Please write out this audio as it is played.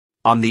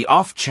On the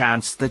off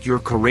chance that you're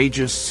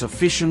courageous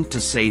sufficient to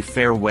say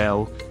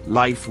farewell,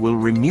 life will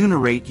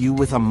remunerate you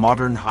with a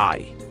modern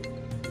high.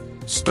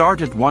 Start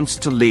at once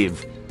to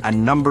live,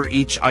 and number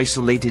each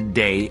isolated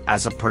day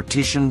as a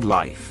partitioned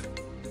life.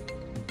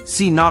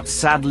 See not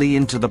sadly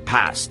into the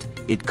past,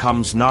 it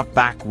comes not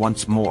back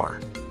once more.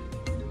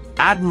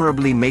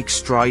 Admirably make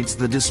strides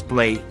the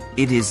display,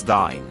 it is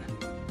thine.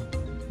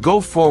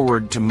 Go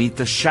forward to meet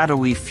the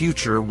shadowy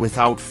future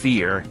without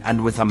fear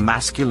and with a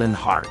masculine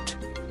heart.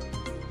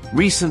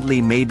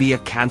 Recently may be a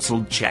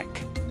cancelled check.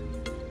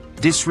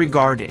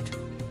 Disregard it.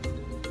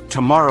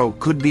 Tomorrow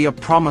could be a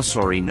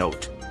promissory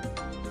note.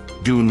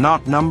 Do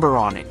not number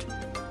on it.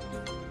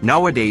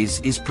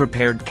 Nowadays is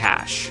prepared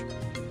cash.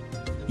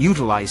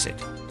 Utilize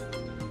it.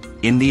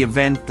 In the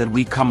event that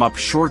we come up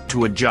short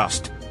to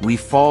adjust, we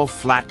fall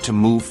flat to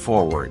move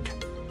forward.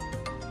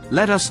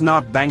 Let us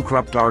not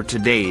bankrupt our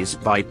todays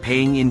by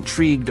paying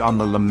intrigued on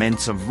the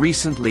laments of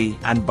recently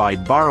and by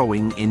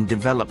borrowing in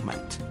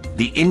development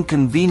the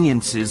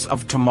inconveniences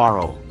of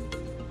tomorrow.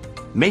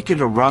 Make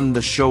it a run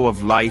the show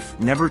of life,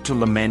 never to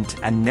lament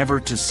and never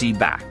to see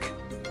back.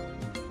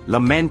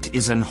 Lament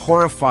is an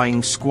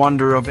horrifying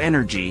squander of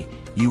energy,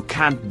 you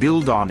can't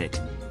build on it,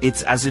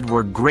 it's as it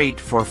were great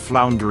for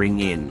floundering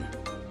in.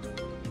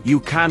 You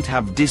can't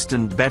have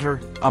distant better,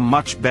 a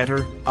much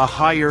better, a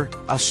higher,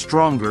 a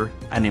stronger,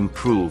 an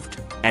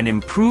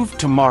improved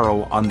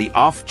tomorrow on the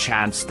off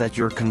chance that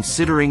you're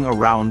considering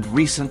around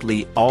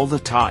recently all the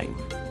time.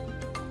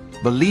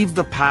 Believe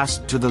the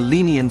past to the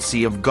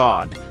leniency of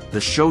God, the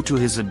show to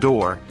his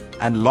adore,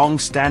 and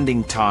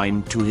long-standing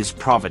time to his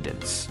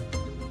providence.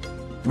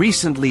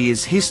 Recently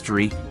is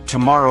history,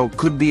 tomorrow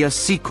could be a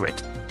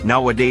secret,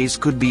 nowadays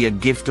could be a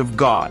gift of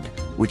God,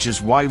 which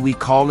is why we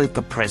call it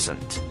the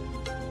present.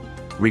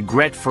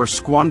 Regret for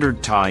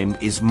squandered time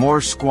is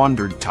more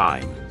squandered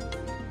time.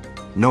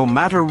 No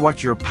matter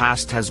what your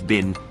past has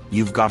been,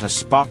 you've got a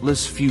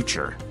spotless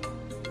future.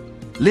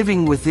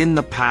 Living within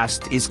the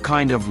past is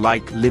kind of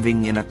like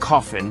living in a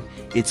coffin,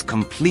 it's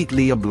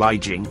completely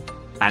obliging,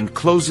 and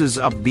closes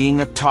up being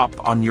a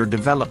top on your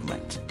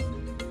development.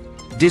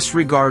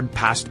 Disregard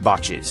past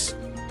botches.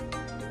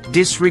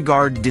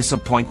 Disregard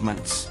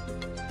disappointments.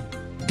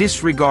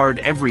 Disregard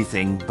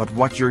everything but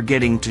what you're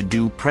getting to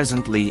do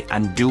presently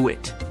and do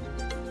it.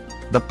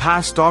 The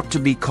past ought to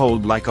be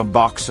cold like a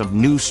box of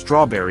new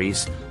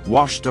strawberries,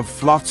 washed of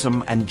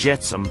flotsam and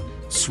jetsam,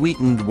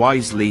 sweetened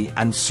wisely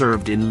and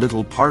served in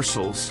little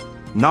parcels,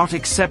 not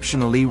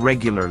exceptionally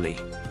regularly.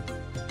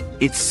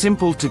 It's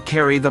simple to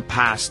carry the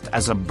past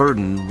as a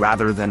burden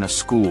rather than a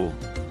school.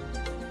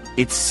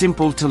 It's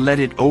simple to let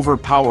it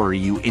overpower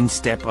you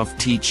instead of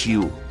teach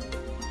you.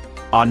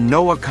 On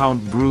no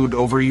account brood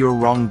over your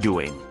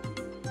wrongdoing.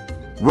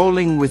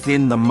 Rolling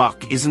within the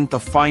muck isn't the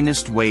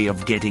finest way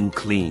of getting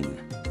clean.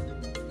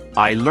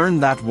 I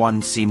learned that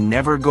one seem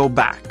never go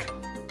back.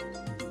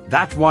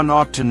 That one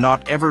ought to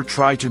not ever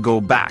try to go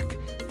back,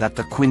 that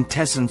the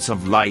quintessence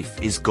of life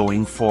is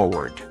going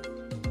forward.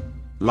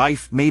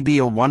 Life may be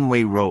a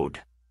one-way road.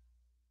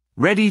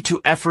 Ready to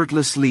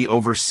effortlessly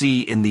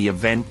oversee in the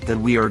event that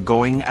we are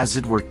going as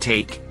it were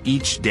take,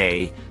 each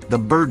day, the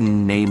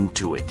burden named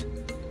to it.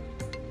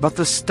 But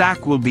the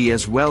stack will be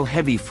as well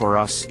heavy for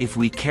us if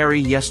we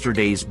carry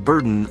yesterday's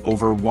burden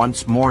over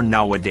once more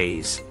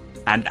nowadays.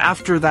 And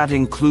after that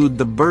include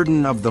the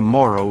burden of the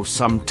morrow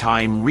some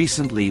time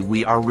recently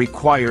we are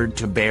required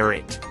to bear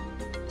it.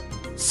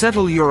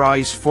 Settle your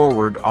eyes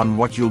forward on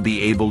what you'll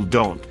be able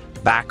don't,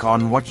 back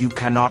on what you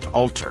cannot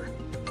alter.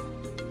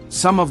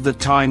 Some of the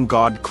time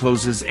God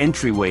closes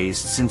entryways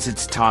since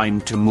it's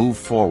time to move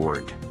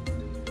forward.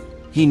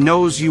 He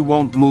knows you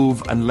won't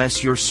move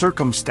unless your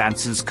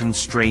circumstances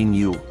constrain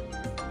you.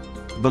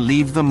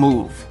 Believe the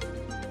move.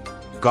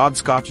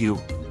 God's got you.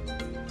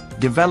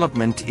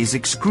 Development is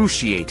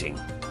excruciating.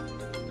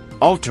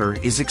 Alter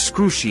is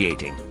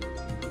excruciating.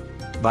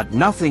 But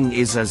nothing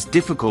is as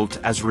difficult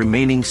as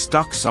remaining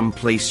stuck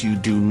someplace you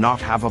do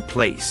not have a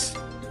place.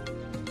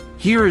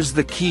 Here is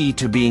the key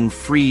to being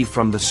free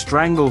from the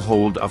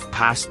stranglehold of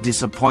past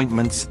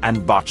disappointments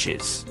and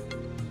botches.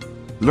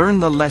 Learn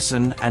the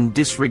lesson and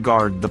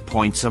disregard the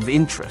points of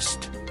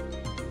interest.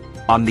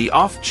 On the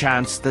off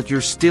chance that you're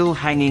still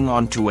hanging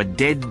on to a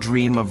dead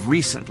dream of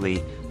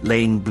recently,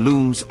 laying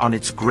blooms on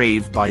its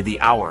grave by the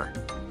hour,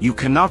 you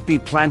cannot be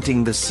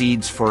planting the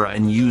seeds for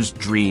an unused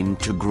dream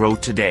to grow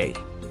today.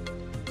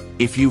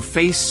 If you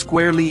face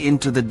squarely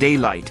into the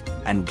daylight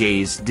and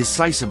gaze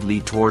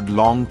decisively toward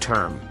long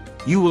term,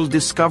 you will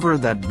discover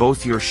that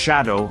both your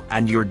shadow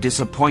and your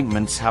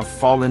disappointments have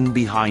fallen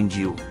behind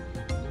you.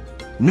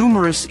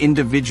 Numerous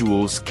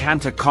individuals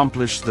can't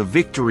accomplish the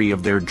victory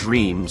of their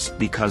dreams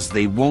because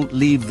they won't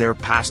leave their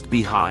past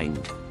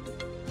behind.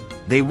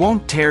 They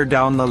won't tear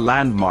down the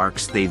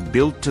landmarks they've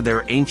built to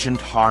their ancient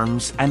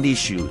harms and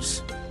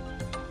issues.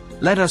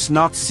 Let us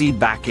not see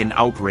back in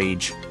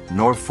outrage,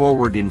 nor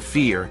forward in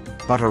fear,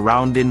 but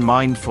around in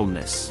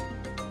mindfulness.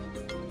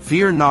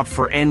 Fear not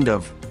for end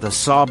of, the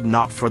sob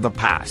not for the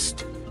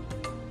past.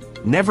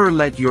 Never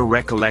let your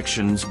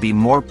recollections be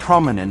more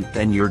prominent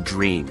than your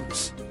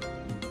dreams.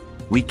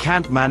 We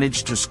can't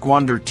manage to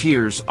squander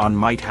tears on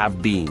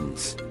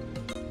might-have-beens.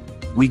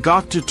 We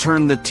got to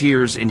turn the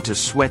tears into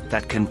sweat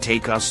that can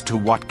take us to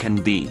what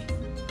can be.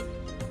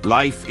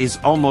 Life is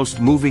almost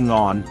moving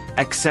on,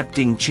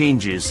 accepting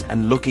changes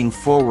and looking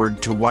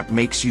forward to what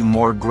makes you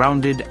more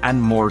grounded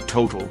and more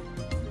total.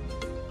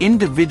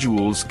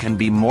 Individuals can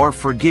be more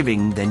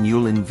forgiving than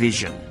you'll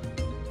envision.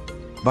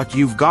 But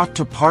you've got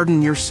to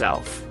pardon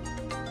yourself.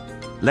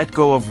 Let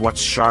go of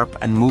what's sharp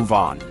and move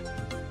on.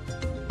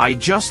 I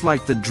just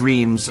like the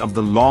dreams of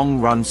the long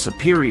run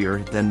superior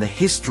than the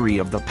history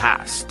of the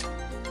past.